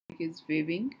is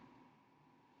weaving.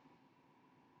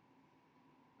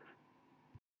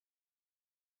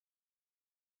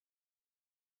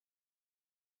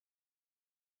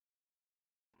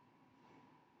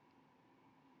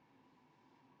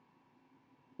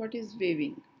 What is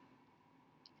weaving?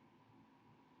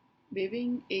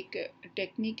 Waving एक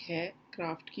technique है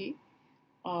craft की,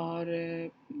 और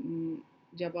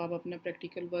जब आप अपना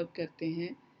प्रैक्टिकल वर्क करते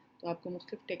हैं तो आपको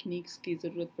मुख्तलिफ़ टेक्निक्स की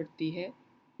ज़रूरत पड़ती है।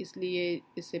 इसलिए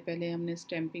इससे पहले हमने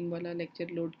स्टैम्पिंग वाला लेक्चर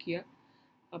लोड किया।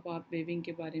 अब आप वेविंग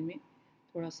के बारे में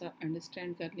थोड़ा सा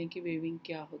अंडरस्टैंड कर लें कि वेविंग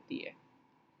क्या होती है।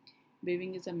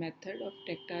 Waving is a method of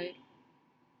tactile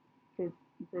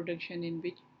production in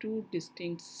which two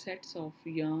distinct sets of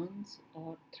yarns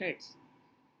or threads,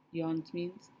 yarns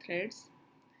means threads,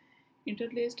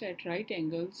 interlaced at right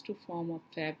angles to form a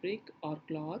fabric or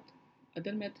cloth.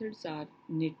 Other methods are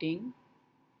knitting,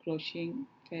 crocheting,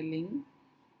 felling,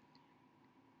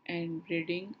 and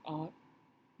braiding or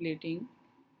plaiting.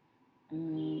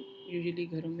 Usually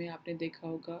घरों में आपने देखा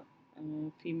होगा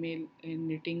female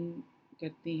knitting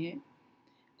करती हैं,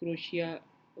 crochet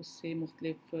उससे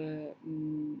मुख्तलिफ़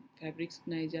fabrics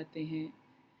बनाए जाते हैं,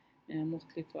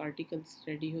 मुख्तलिफ़ आर्टिकल्स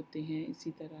रेडी होते हैं।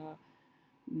 इसी तरह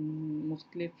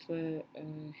मुख्तलिफ़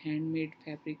हैंडमेड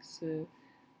फैब्रिक्स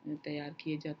तैयार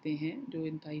किए जाते हैं जो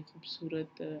इंतहाई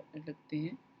खूबसूरत लगते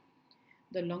हैं।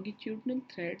 The longitudinal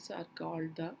threads are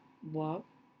called the wow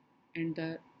and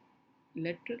the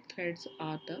lateral threads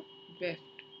are the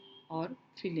weft or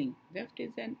filling. Weft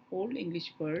is an old English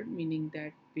word meaning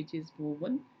that which is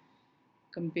woven.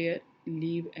 Compare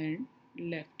leave and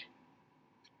left.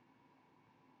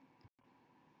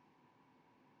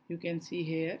 You can see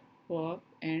here wove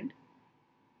and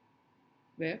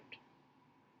weft.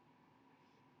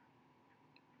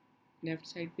 Left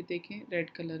side पे देखें, red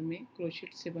colour में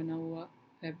crochet से बना हुआ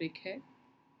fabric है,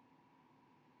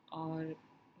 और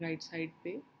right side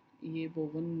पे ये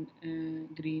वोवन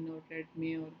ग्रीन और रेड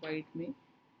में और वाइट में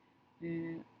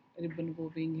रिबन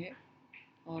वोविंग है,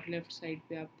 और लेफ़्ट साइड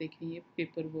पे आप देखें ये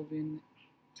पेपर वोविंग है।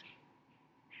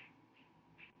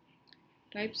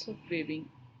 Types of waving,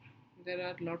 there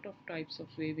are lot of types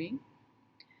of weaving.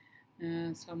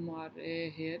 Some are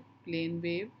here: plain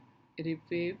wave,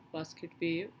 rib wave, basket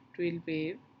wave, twill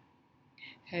wave,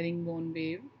 herringbone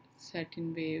wave, satin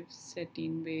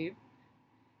wave,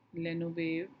 leno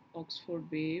wave, Oxford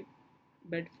wave,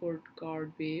 Bedford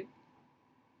cord wave,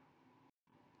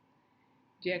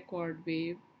 jacquard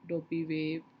wave, dopey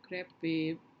wave, crepe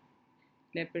wave,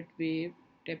 leopard wave,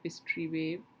 tapestry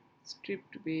wave,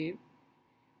 stripped wave,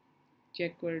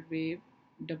 checkered wave,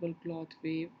 double cloth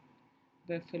wave,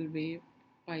 waffle wave,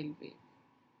 pile wave।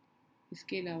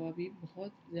 इसके अलावा भी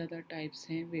बहुत ज़्यादा types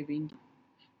हैं waving की।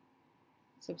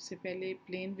 सबसे पहले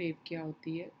plane wave क्या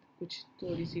होती है, कुछ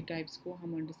थोड़ी सी टाइप्स को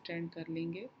हम अंडरस्टैंड कर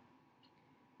लेंगे।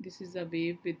 This is a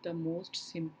wave with the most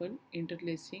simple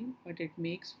interlacing, but it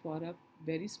makes for a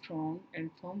very strong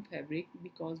and firm fabric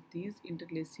because these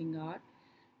interlacing are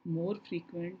more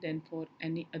frequent than for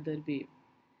any other wave.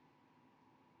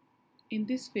 In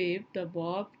this wave, the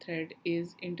warp thread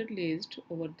is interlaced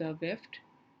over the weft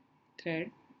thread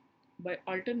by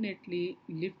alternately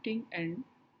lifting and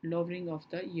lowering of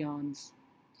the yarns.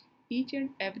 Each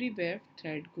and every weft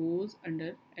thread goes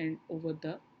under and over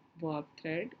the warp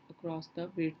thread across the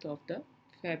width of the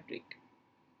fabric.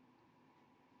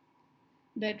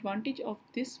 The advantage of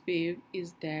this wave is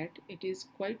that it is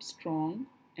quite strong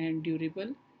and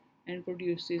durable and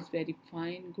produces very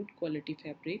fine, good quality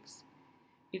fabrics.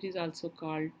 It is also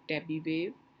called tabby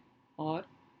wave or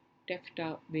taffeta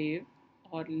wave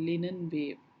or linen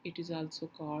wave. It is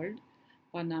also called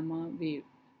Panama wave.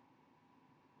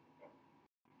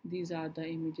 These are the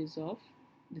images of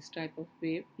this type of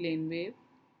wave, plain wave.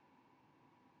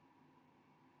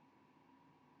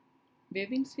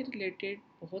 Waving से related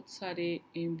बहुत सारे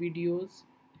videos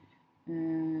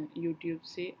YouTube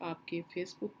से आपके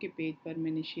Facebook के page पर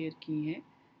मैंने share की हैं,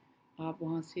 आप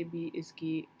वहाँ से भी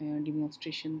इसकी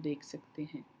डिमॉन्स्ट्रेशन देख सकते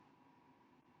हैं।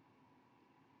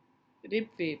 Rib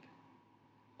wave,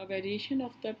 a variation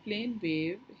of the plain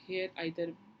wave. Here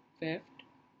either weft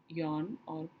yarn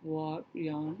or warp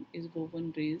yarn is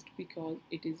woven raised because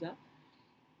it is a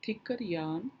thicker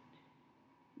yarn,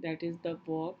 that is the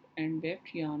warp and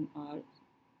weft yarn are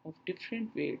of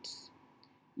different weights.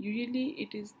 Usually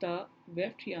it is the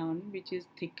weft yarn which is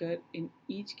thicker. In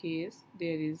each case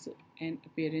there is an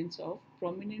appearance of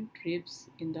prominent ribs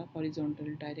in the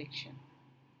horizontal direction.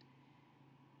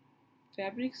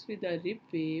 Fabrics with a rib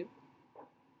wave: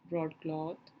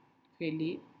 broadcloth,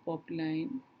 फेली,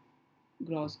 पॉपलाइन,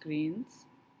 gross grains.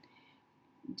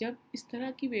 जब इस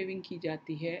तरह की waving की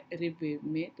जाती है rib wave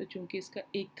में, तो चूँकि इसका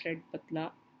एक थ्रेड पतला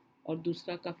और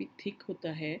दूसरा काफ़ी थिक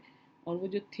होता है, और वो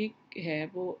जो थिक है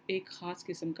वो एक ख़ास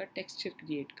किस्म का टेक्सचर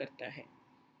क्रिएट करता है,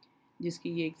 जिसकी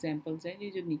ये एग्जांपल्स हैं। ये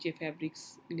जो नीचे फैब्रिक्स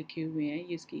लिखे हुए हैं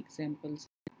ये इसकी एग्जांपल्स,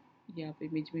 ये आप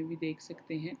इमेज में भी देख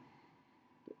सकते हैं।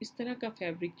 तो इस तरह का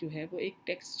फैब्रिक जो है वो एक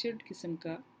टेक्सचर्ड किस्म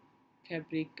का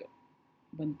फैब्रिक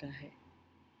बनता है।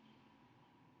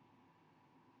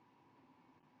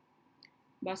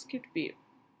 Basket wave,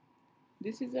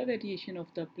 this is a variation of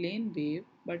the plain wave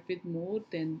but with more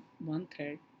than one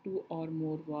thread, two or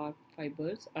more warp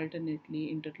fibers alternately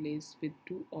interlaced with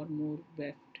two or more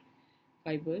weft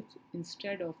fibers.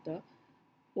 Instead of the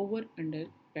over under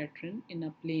pattern in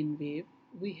a plain wave,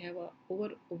 we have a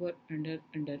over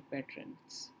under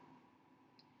patterns.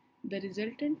 The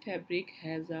resultant fabric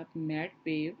has a matte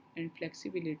wave and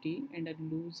flexibility and a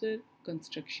looser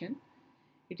construction.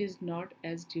 It is not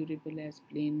as durable as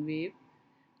plain wave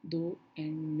though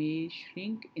and may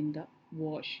shrink in the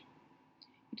wash.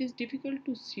 It is difficult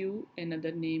to sew.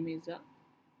 Another name is a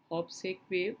hopsek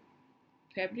wave.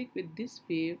 Fabric with this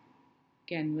wave: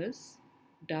 canvas,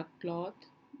 duck cloth,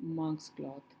 monk's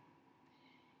cloth.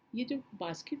 ये जो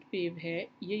basket wave है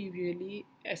ये usually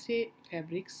ऐसे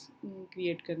fabrics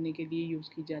create करने के लिए use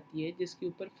की जाती है जिसके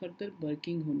ऊपर फर्दर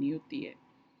वर्किंग होनी होती है।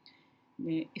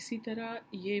 इसी तरह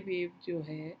ये वेव जो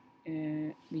है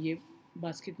ये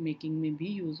बास्केट मेकिंग में भी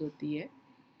यूज़ होती है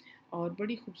और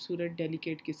बड़ी खूबसूरत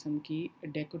डेलिकेट किस्म की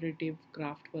डेकोरेटिव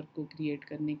क्राफ्ट वर्क को क्रिएट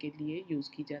करने के लिए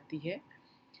यूज़ की जाती है।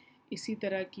 इसी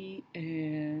तरह की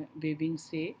वेविंग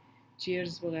से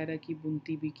चेयर्स वगैरह की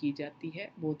बुनती भी की जाती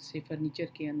है। बहुत से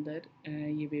फर्नीचर के अंदर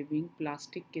ये वेविंग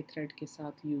प्लास्टिक के थ्रेड के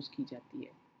साथ यूज़ की जाती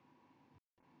है।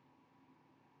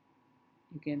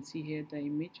 You can see here the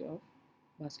image of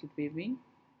basket waving.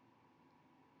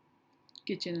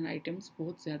 Kitchen items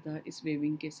बहुत ज़्यादा इस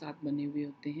वेविंग के साथ बने हुए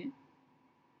होते हैं।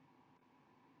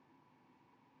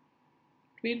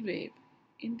 Twill wave.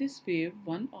 In this wave,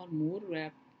 one or more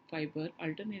weft fiber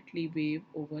alternately wave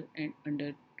over and under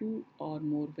two or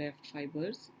more weft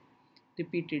fibers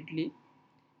repeatedly.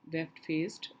 Weft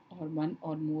faced or one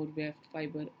or more weft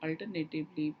fiber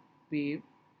alternatively wave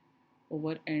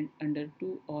over and under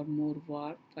two or more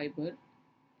warp fiber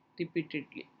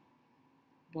repeatedly.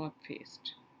 Warp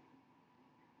faced.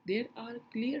 There are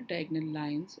clear diagonal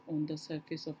lines on the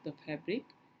surface of the fabric.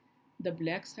 The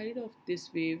black side of this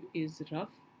wave is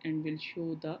rough and will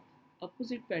show the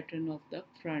opposite pattern of the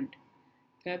front.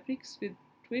 Fabrics with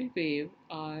twill wave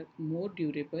are more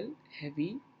durable,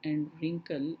 heavy, and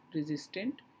wrinkle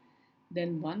resistant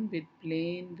than one with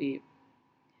plain wave.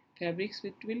 Fabrics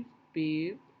with twill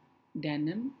wave: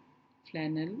 denim,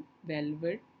 flannel,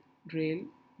 velvet, drill,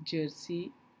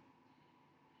 jersey,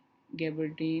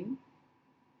 gabardine.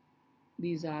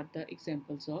 These are the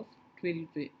examples of twill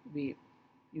wave.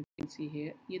 You can see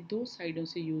here. ये दो साइडों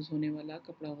से use होने वाला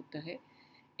कपड़ा होता है।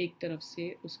 एक तरफ से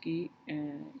उसकी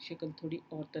शक्ल थोड़ी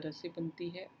और तरह से बनती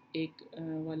है, एक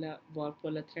वाला वार्प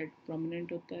वाला थ्रेड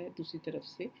प्रोमिनेंट होता है, दूसरी तरफ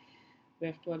से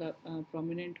वेफ्ट वाला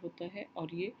प्रोमिनेंट होता है,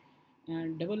 और ये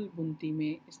डबल बुनती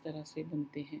में इस तरह से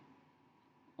बनते हैं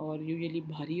और यूजुअली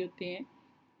भारी होते हैं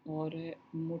और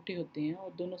मोटे होते हैं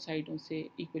और दोनों साइडों से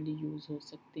इक्वली यूज़ हो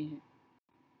सकते हैं।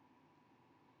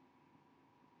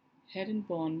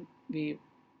 हेरनबॉर्न wave,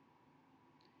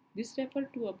 this refers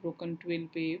to a broken twill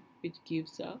wave which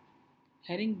gives a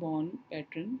herringbone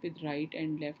pattern with right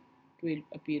and left twill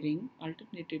appearing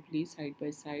alternatively side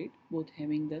by side, both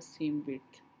having the same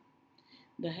width.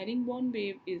 The herringbone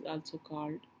wave is also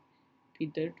called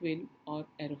feather twill or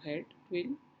arrowhead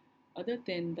twill. Other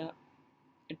than the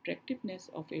attractiveness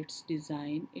of its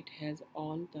design, it has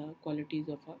all the qualities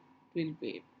of a twill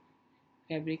wave.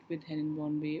 Fabric with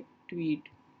herringbone wave: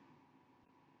 tweed.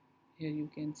 Here you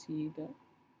can see the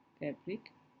fabric.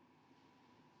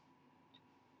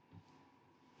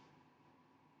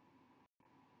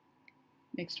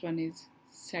 Next one is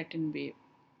satin wave.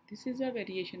 This is a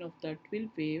variation of the twill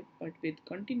wave but with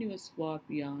continuous warp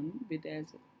yarn with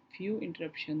as few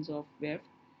interruptions of weft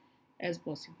as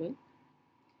possible.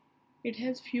 It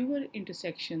has fewer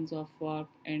intersections of warp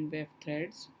and weft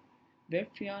threads.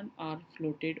 Weft yarn are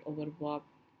floated over warp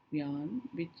yarn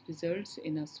which results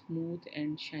in a smooth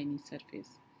and shiny surface.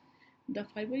 The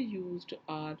fiber used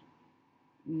are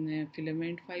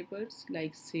filament fibers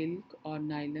like silk or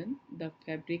nylon. The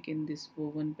fabric in this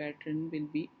woven pattern will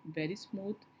be very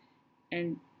smooth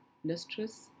and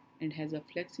lustrous and has a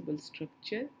flexible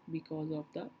structure because of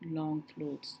the long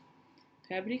floats.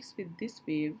 Fabrics with this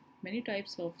wave: many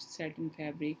types of satin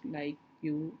fabric like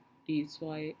Peau,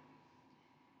 soie,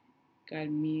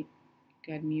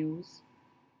 carmeuse.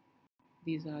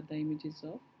 These are the images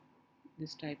of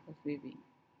this type of weaving.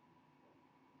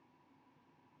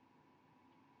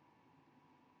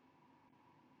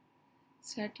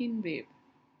 Satin wave.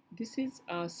 This is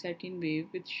a satin wave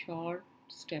with short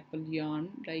staple yarn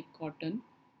like cotton.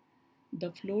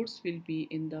 The floats will be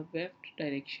in the weft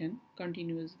direction,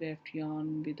 continuous weft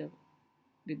yarn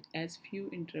with as few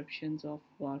interruptions of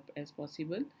warp as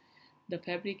possible. The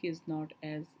fabric is not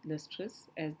as lustrous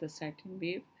as the satin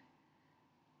wave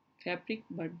fabric,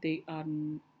 but they are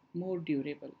more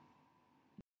durable.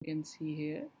 You can see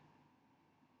here,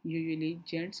 usually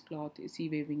gents cloth इसी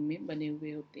waving में बने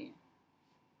हुए होते हैं.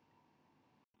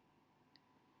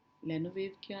 Leno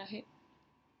wave क्या है?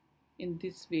 In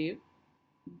this wave,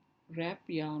 wrap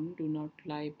yarn do not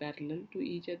lie parallel to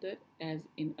each other as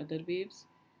in other waves.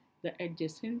 The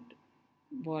adjacent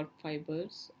warp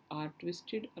fibers are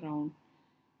twisted around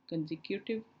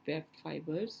consecutive weft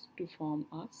fibers to form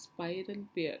a spiral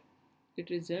pair. It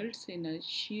results in a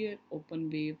sheer open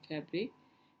wave fabric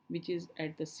which is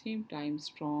at the same time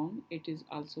strong. It is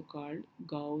also called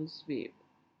gauze wave.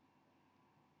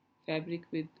 Fabric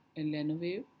with a leno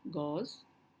wave, gauze,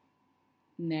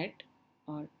 net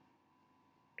or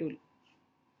tulle.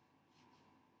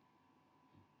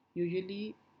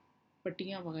 Usually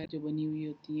पट्टियाँ वगैरह जो बनी हुई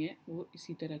होती हैं वो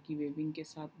इसी तरह की वेविंग के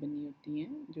साथ बनी होती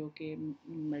हैं, जो कि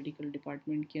मेडिकल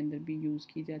डिपार्टमेंट के अंदर भी यूज़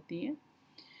की जाती हैं.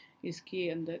 इसके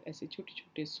अंदर ऐसे छोटे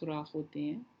छोटे सुराख होते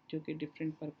हैं जो कि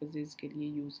डिफरेंट पर्पसेस के लिए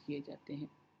यूज़ किए जाते हैं.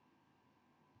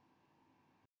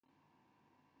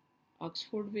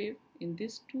 Oxford wave. In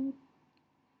this, two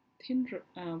thin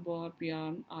warp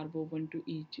yarn are woven to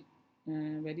each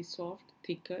very soft,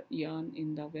 thicker yarn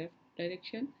in the weft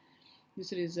direction.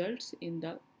 This results in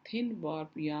the thin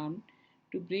warp yarn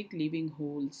to break leaving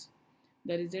holes.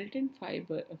 The resultant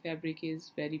fabric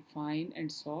is very fine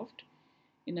and soft.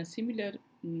 In a similar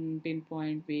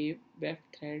pinpoint wave, weft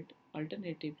thread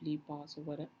alternatively pass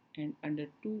over and under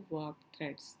two warp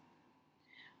threads.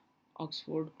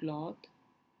 Oxford cloth,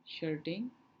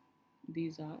 shirting.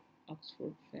 These are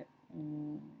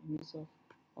images of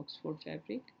Oxford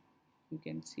fabric. You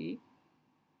can see.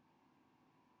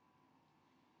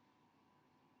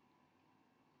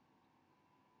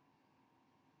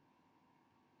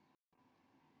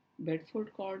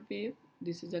 Bedford cord wave.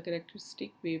 This is a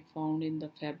characteristic wave found in the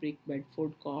fabric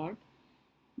Bedford cord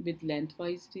with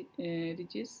lengthwise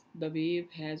ridges. The wave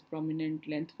has prominent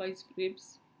lengthwise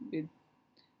ribs with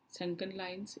sunken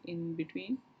lines in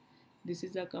between. This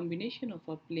is a combination of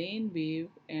a plain wave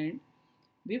and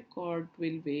whipcord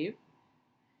twill wave.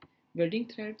 Wedding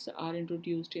threads are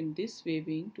introduced in this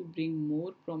weaving to bring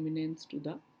more prominence to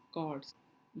the cords.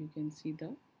 You can see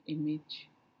the image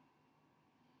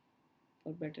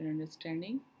for better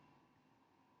understanding.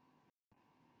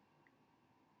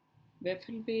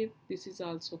 Waffle wave. This is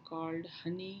also called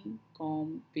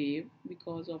honeycomb wave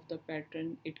because of the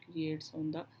pattern it creates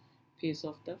on the face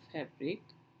of the fabric.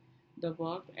 The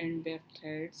warp and weft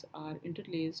threads are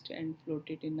interlaced and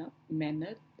floated in a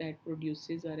manner that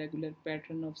produces a regular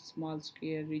pattern of small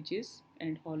square ridges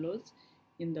and hollows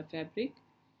in the fabric.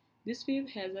 This wave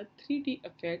has a 3D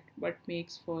effect but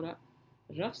makes for a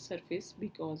rough surface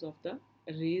because of the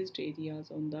raised areas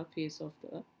on the face of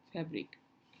the fabric.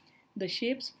 The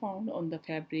shapes found on the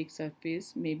fabric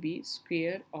surface may be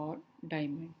square or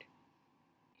diamond.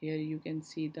 Here you can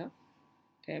see the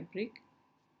fabric.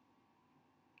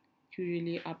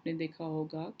 Usually आपने देखा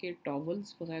होगा कि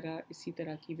towels वगैरह इसी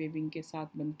तरह की waving के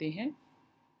साथ बनते हैं.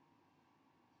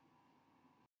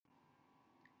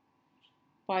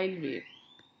 Pile wave.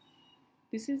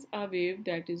 This is a wave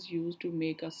that is used to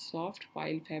make a soft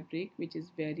pile fabric which is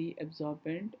very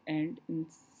absorbent and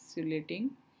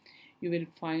insulating. You will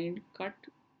find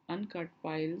uncut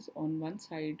piles on one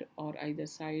side or either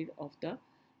side of the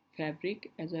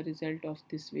fabric. As a result of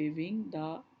this weaving,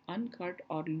 the uncut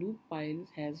or loop pile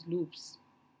has loops.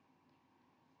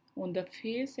 On the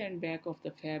face and back of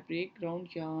the fabric, ground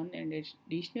yarn and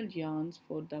additional yarns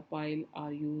for the pile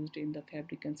are used in the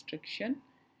fabric construction.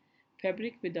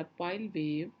 Fabric with a pile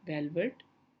wave, velvet,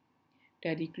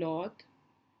 terry cloth,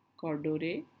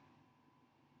 corduroy,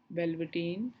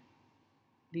 velveteen.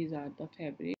 These are the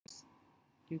fabrics.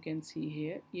 You can see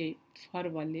here. ये फर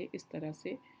वाले इस तरह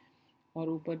से और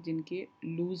ऊपर जिनके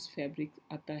loose fabric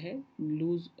आता है,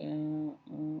 लूज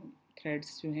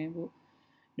थ्रेड्स जो हैं वो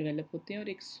डेवलप होते हैं और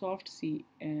एक सॉफ्ट सी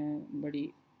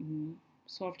बड़ी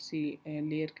सॉफ्ट सी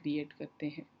लेयर क्रिएट करते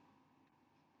हैं.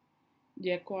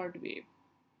 Jacquard wave.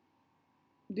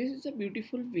 This is a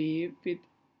beautiful wave with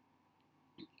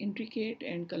intricate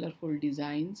and colorful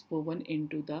designs woven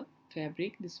into the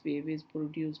fabric. This wave is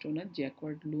produced on a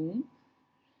jacquard loom.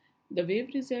 The wave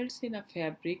results in a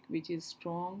fabric which is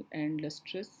strong and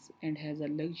lustrous and has a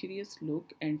luxurious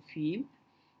look and feel.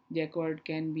 Jacquard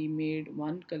can be made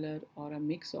one color or a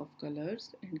mix of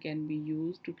colors and can be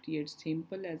used to create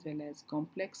simple as well as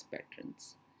complex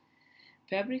patterns.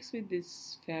 Fabrics with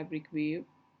this fabric wave,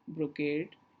 brocade,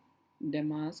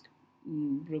 damask,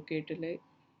 brocatele,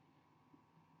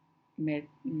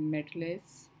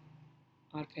 metalless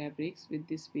are fabrics with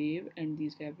this wave, and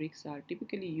these fabrics are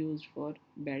typically used for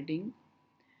bedding,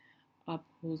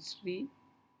 upholstery,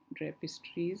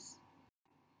 tapestries.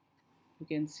 You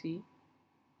can see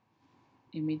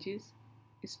images.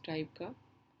 इस type का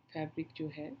fabric जो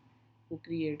है वो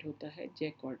create होता है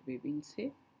jacquard waving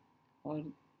से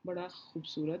और बड़ा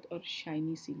खूबसूरत और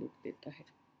शाइनी सी लुक देता है.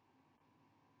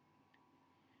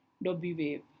 Dobby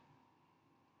wave.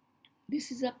 This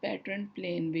is a patterned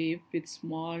plain wave with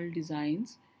small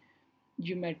designs,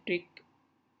 geometric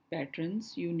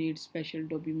patterns. You need special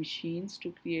Dobby machines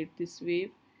to create this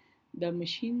wave. The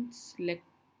machine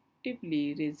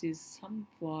selectively raises some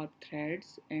warp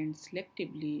threads and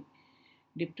selectively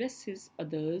depresses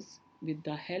others with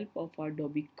the help of a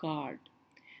Dobby card.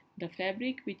 The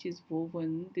fabric which is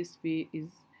woven this way is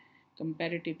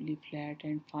comparatively flat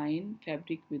and fine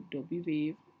fabric with Dobby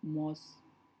wave moss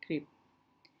crepe.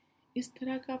 इस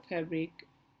तरह का fabric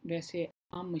वैसे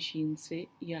आम machine से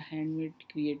या handmade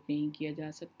create नहीं किया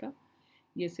जा सकता.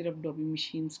 ये सिर्फ डॉबी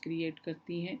मशीन्स क्रिएट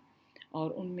करती हैं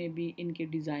और उनमें भी इनके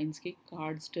डिज़ाइंस के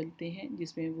कार्ड्स डलते हैं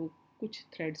जिसमें वो कुछ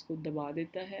थ्रेड्स को दबा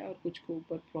देता है और कुछ को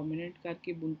ऊपर प्रोमिनेंट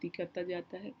करके बुनती करता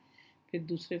जाता है, फिर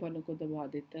दूसरे वालों को दबा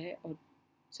देता है और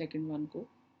सेकंड वन को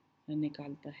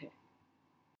निकालता है.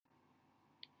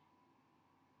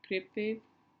 Crepe wave,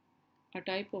 a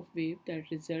type of wave that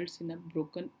results in a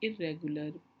broken,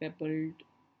 irregular, pebbled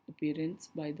appearance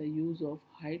by the use of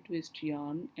high twist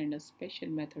yarn and a special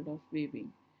method of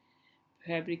weaving.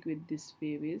 Fabric with this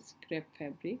wave is crepe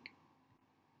fabric.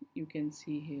 You can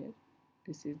see here,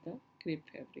 this is the crepe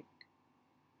fabric.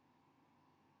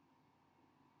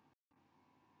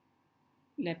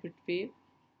 Lappet wave.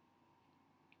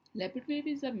 Lappet wave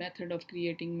is a method of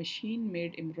creating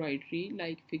machine-made embroidery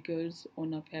like figures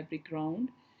on a fabric ground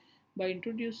by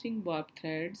introducing warp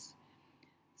threads.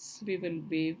 Swivel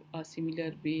wave, a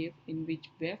similar wave in which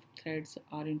weft threads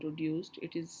are introduced.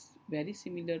 It is very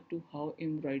similar to how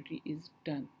embroidery is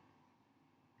done.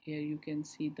 Here you can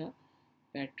see the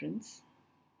patterns.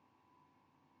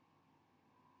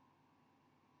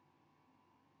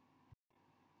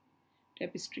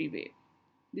 Tapestry wave.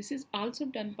 This is also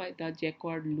done by the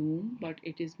jacquard loom, but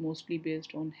it is mostly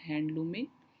based on hand looming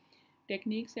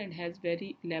techniques and has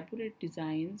very elaborate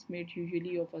designs made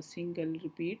usually of a single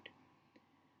repeat.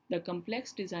 The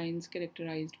complex designs,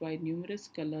 characterized by numerous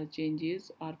color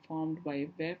changes, are formed by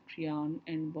weft yarn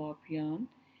and warp yarn.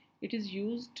 It is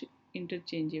used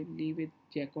interchangeably with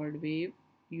jacquard wave.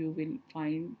 You will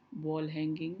find wall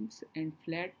hangings and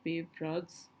flat wave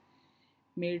rugs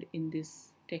made in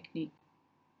this technique.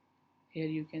 Here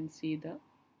you can see the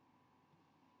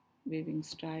weaving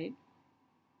style,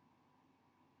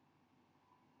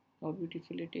 how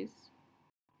beautiful it is.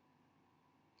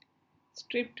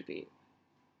 Stripped wave.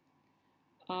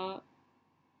 A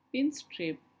pin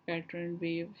strip pattern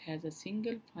wave has a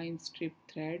single fine strip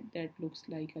thread that looks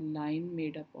like a line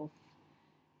made up of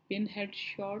pinhead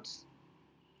shots.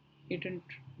 Eaton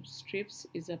strips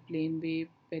is a plain wave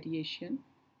variation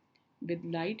with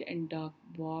light and dark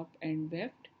warp and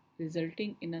weft,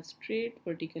 resulting in a straight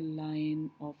vertical line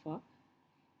of a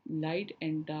light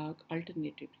and dark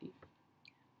alternatively,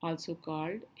 also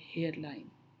called hairline.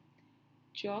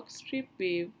 Chalk strip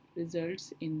wave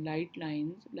results in light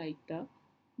lines like the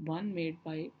one made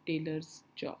by Taylor's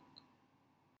chalk.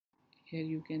 Here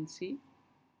you can see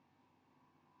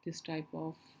this type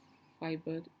of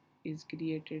fiber is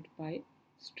created by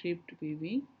stripped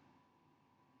weaving.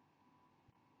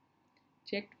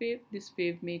 Checked wave. This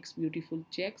wave makes beautiful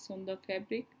checks on the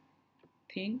fabric,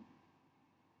 thin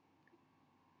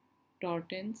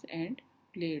tartans and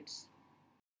plaits.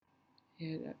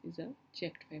 Here is a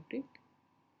checked fabric.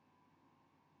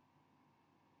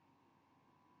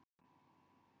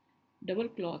 Double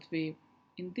cloth wave.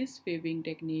 In this weaving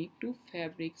technique, two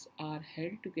fabrics are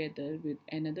held together with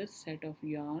another set of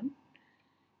yarn.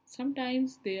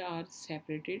 Sometimes they are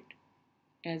separated,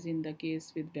 as in the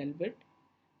case with velvet.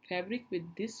 Fabric with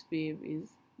this wave is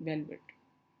velvet.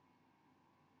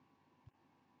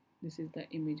 This is the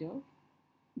image of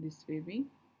this weaving.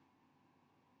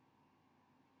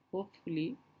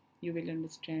 Hopefully, you will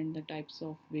understand the types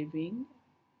of weaving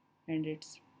and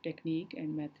its technique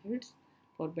and methods.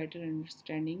 For better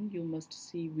understanding, you must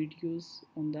see videos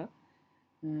on the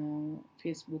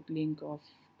Facebook link of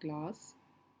class.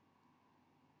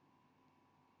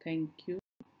 Thank you.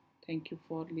 Thank you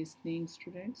for listening,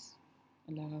 students.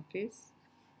 अल्लाह हाफ़िज़।